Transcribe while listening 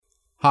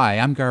Hi,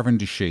 I'm Garvin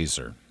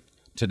DeShazer.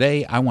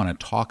 Today I want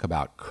to talk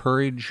about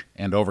courage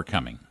and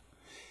overcoming.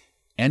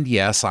 And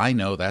yes, I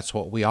know that's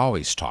what we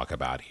always talk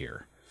about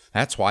here.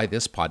 That's why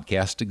this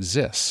podcast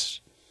exists.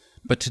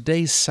 But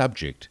today's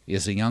subject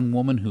is a young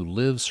woman who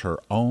lives her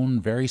own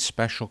very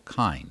special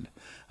kind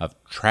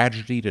of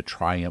tragedy to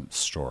triumph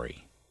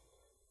story.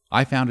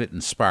 I found it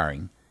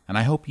inspiring, and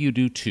I hope you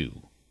do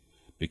too,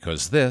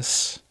 because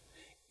this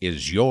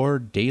is your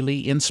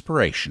daily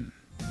inspiration.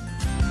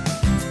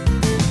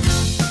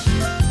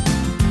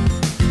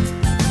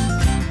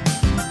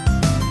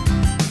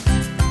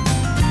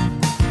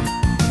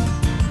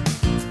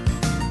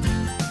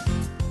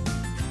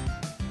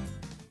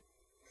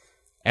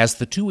 As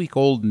the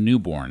 2-week-old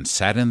newborn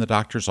sat in the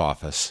doctor's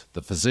office,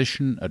 the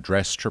physician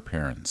addressed her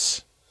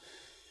parents.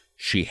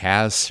 "She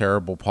has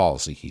cerebral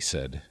palsy," he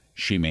said.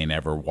 "She may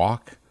never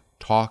walk,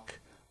 talk,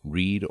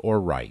 read, or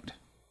write."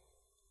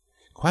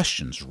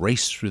 Questions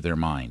raced through their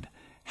mind.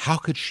 How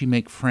could she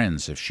make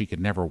friends if she could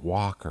never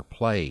walk or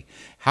play?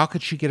 How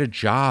could she get a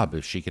job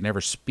if she could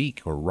never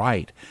speak or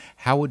write?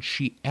 How would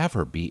she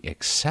ever be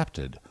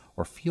accepted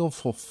or feel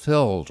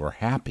fulfilled or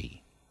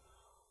happy?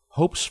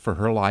 Hopes for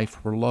her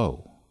life were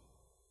low.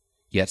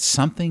 Yet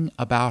something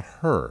about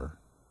her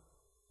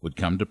would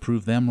come to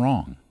prove them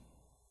wrong.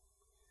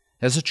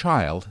 As a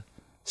child,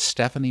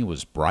 Stephanie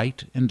was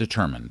bright and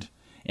determined,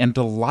 and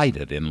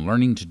delighted in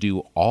learning to do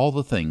all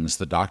the things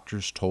the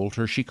doctors told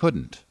her she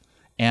couldn't,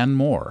 and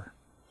more.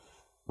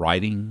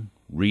 Writing,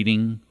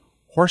 reading,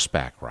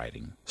 horseback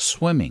riding,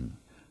 swimming,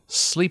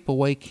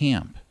 sleepaway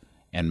camp,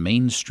 and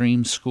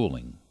mainstream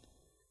schooling.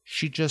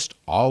 She just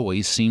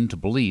always seemed to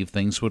believe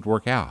things would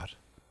work out.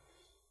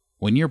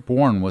 When you're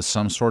born with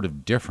some sort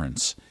of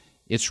difference,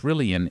 it's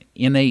really an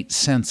innate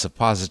sense of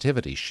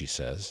positivity, she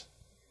says.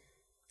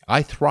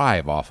 I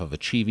thrive off of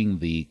achieving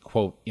the,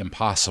 quote,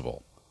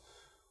 impossible.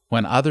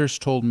 When others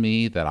told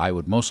me that I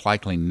would most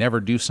likely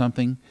never do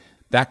something,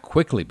 that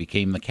quickly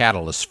became the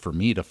catalyst for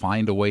me to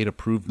find a way to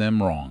prove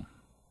them wrong.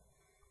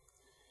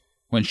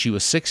 When she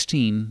was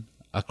 16,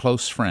 a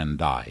close friend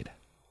died.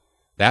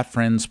 That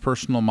friend's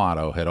personal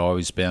motto had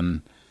always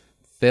been,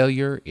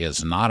 "Failure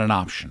is not an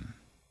option."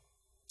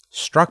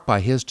 Struck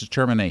by his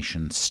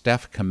determination,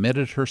 Steph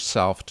committed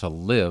herself to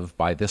live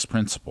by this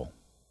principle.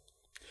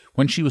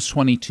 When she was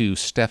 22,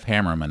 Steph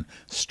Hammerman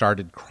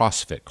started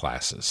CrossFit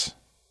classes.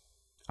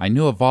 I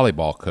knew a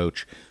volleyball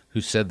coach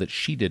who said that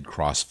she did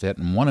CrossFit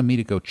and wanted me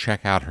to go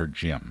check out her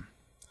gym.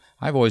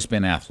 I've always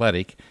been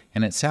athletic,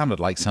 and it sounded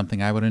like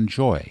something I would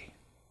enjoy.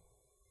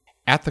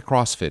 At the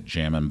CrossFit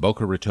gym in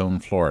Boca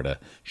Raton, Florida,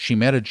 she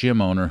met a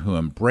gym owner who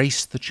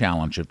embraced the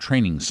challenge of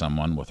training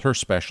someone with her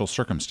special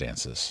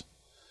circumstances.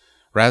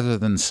 Rather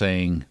than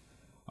saying,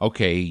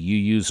 "Okay, you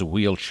use a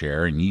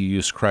wheelchair and you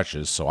use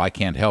crutches, so I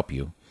can't help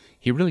you,"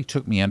 he really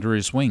took me under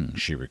his wing,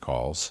 she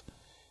recalls.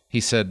 He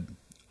said,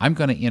 "I'm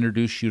going to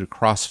introduce you to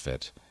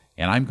CrossFit,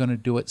 and I'm going to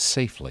do it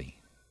safely."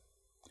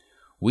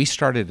 We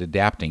started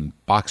adapting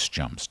box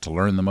jumps to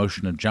learn the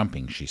motion of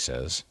jumping, she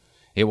says.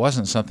 It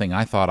wasn't something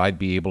I thought I'd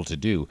be able to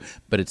do,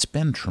 but it's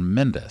been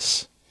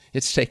tremendous.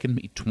 It's taken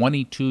me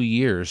 22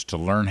 years to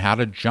learn how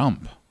to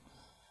jump.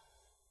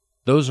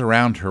 Those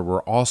around her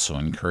were also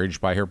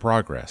encouraged by her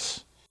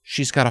progress.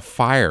 "She's got a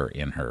fire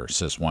in her,"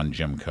 says one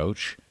gym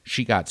coach.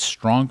 "She got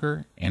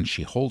stronger, and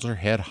she holds her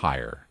head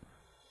higher."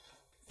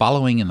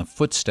 Following in the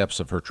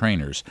footsteps of her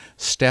trainers,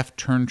 Steph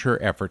turned her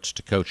efforts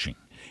to coaching,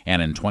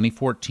 and in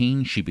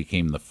 2014 she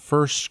became the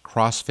first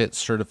CrossFit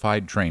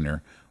certified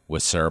trainer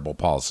with cerebral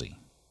palsy.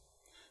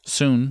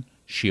 Soon,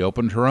 she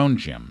opened her own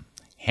gym,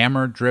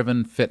 Hammer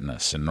Driven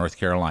Fitness in North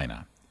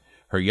Carolina.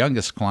 Her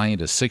youngest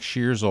client is 6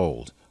 years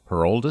old.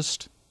 Her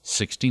oldest,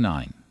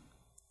 69.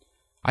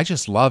 "I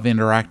just love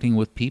interacting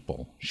with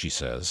people," she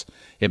says.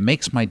 "It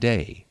makes my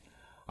day.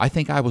 I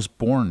think I was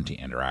born to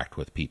interact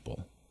with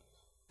people.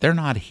 They're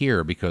not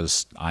here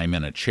because I'm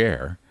in a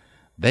chair.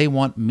 They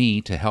want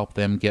me to help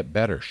them get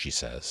better," she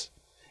says.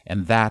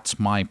 "And that's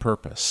my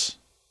purpose."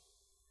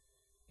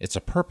 It's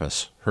a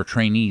purpose her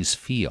trainees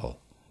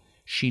feel.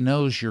 She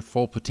knows your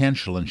full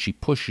potential and she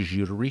pushes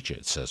you to reach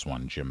it, says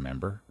one gym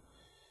member.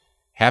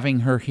 "Having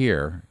her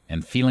here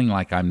and feeling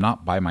like I'm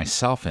not by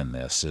myself in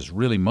this is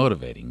really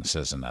motivating,"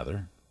 says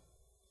another.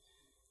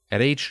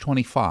 At age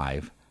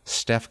 25,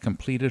 Steph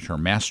completed her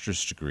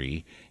master's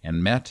degree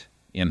and met,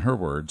 in her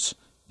words,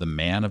 "the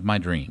man of my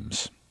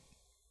dreams."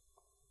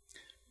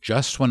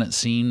 Just when it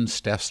seemed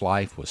Steph's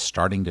life was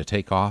starting to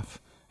take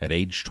off, at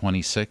age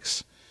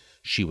 26,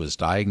 she was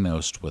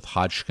diagnosed with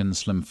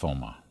Hodgkin's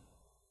lymphoma.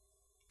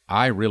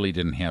 "I really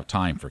didn't have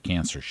time for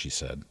cancer," she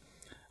said.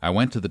 "I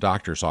went to the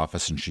doctor's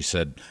office and she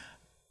said,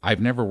 'I've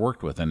never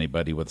worked with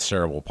anybody with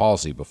cerebral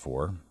palsy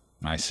before.'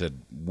 I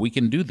said, 'We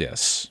can do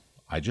this.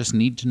 I just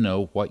need to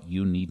know what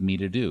you need me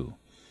to do.'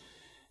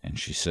 And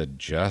she said,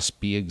 'Just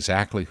be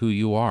exactly who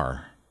you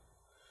are.'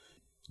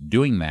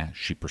 Doing that,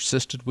 she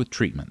persisted with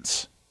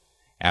treatments.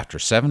 After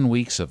 7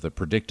 weeks of the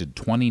predicted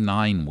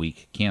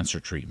 29-week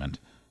cancer treatment,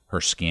 her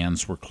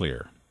scans were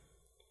clear.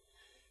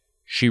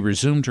 She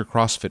resumed her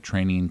CrossFit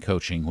training and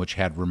coaching, which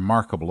had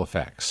remarkable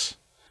effects.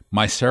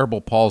 My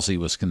cerebral palsy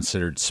was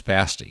considered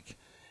spastic,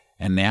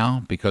 and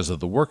now, because of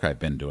the work I've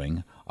been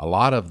doing, a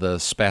lot of the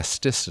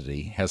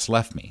spasticity has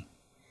left me.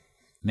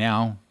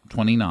 Now,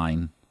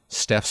 29,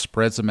 Steph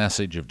spreads a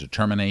message of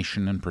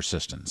determination and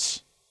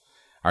persistence.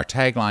 Our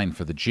tagline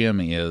for the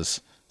gym is,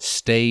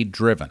 "Stay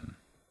driven,"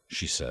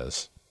 she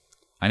says.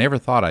 I never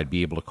thought I'd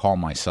be able to call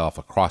myself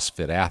a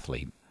CrossFit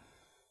athlete.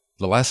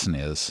 The lesson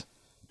is,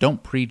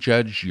 don't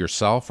prejudge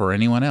yourself or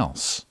anyone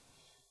else.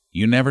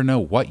 You never know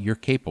what you're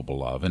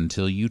capable of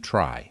until you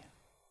try.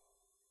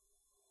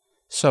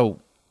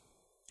 So,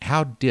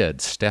 how did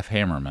Steph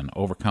Hammerman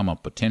overcome a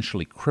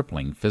potentially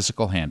crippling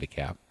physical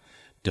handicap,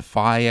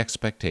 defy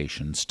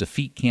expectations,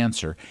 defeat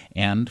cancer,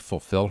 and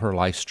fulfill her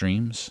life's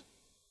dreams?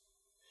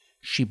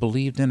 She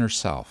believed in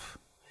herself,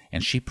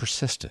 and she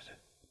persisted.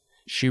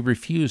 She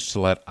refused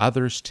to let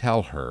others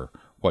tell her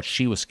what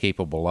she was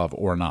capable of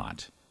or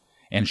not,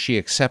 and she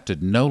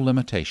accepted no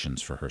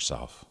limitations for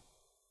herself.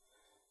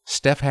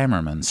 Steph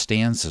Hammerman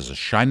stands as a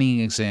shining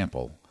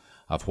example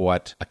of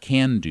what a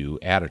can-do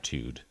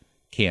attitude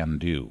can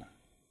do.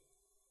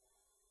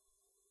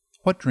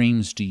 What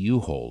dreams do you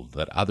hold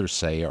that others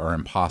say are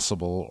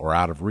impossible or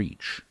out of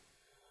reach?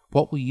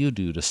 What will you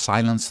do to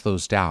silence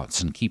those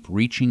doubts and keep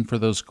reaching for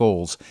those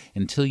goals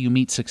until you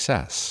meet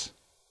success?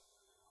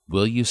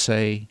 Will you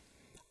say,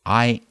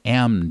 "I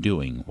am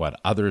doing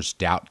what others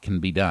doubt can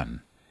be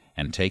done,"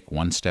 and take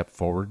one step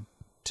forward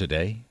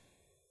today?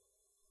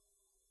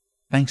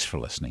 Thanks for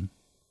listening.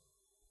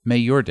 May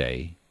your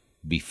day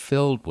be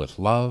filled with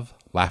love,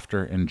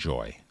 laughter, and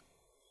joy.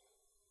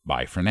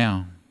 Bye for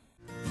now.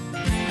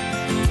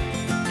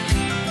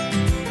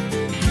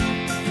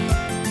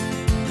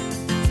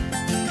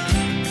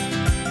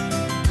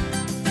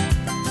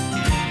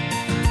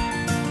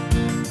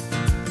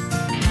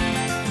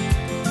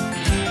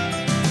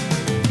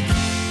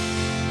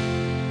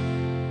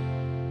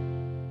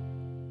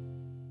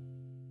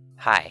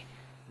 Hi,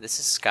 this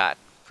is Scott,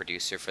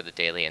 producer for the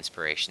Daily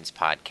Inspirations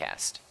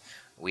podcast.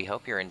 We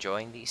hope you're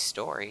enjoying these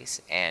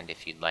stories, and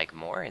if you'd like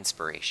more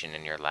inspiration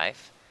in your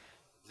life,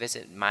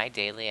 visit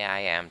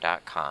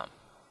mydailyim.com.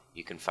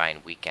 You can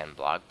find weekend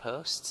blog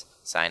posts,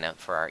 sign up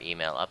for our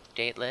email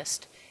update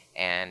list,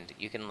 and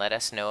you can let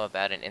us know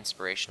about an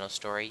inspirational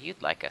story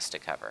you'd like us to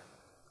cover.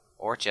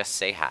 Or just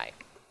say hi.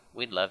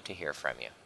 We'd love to hear from you.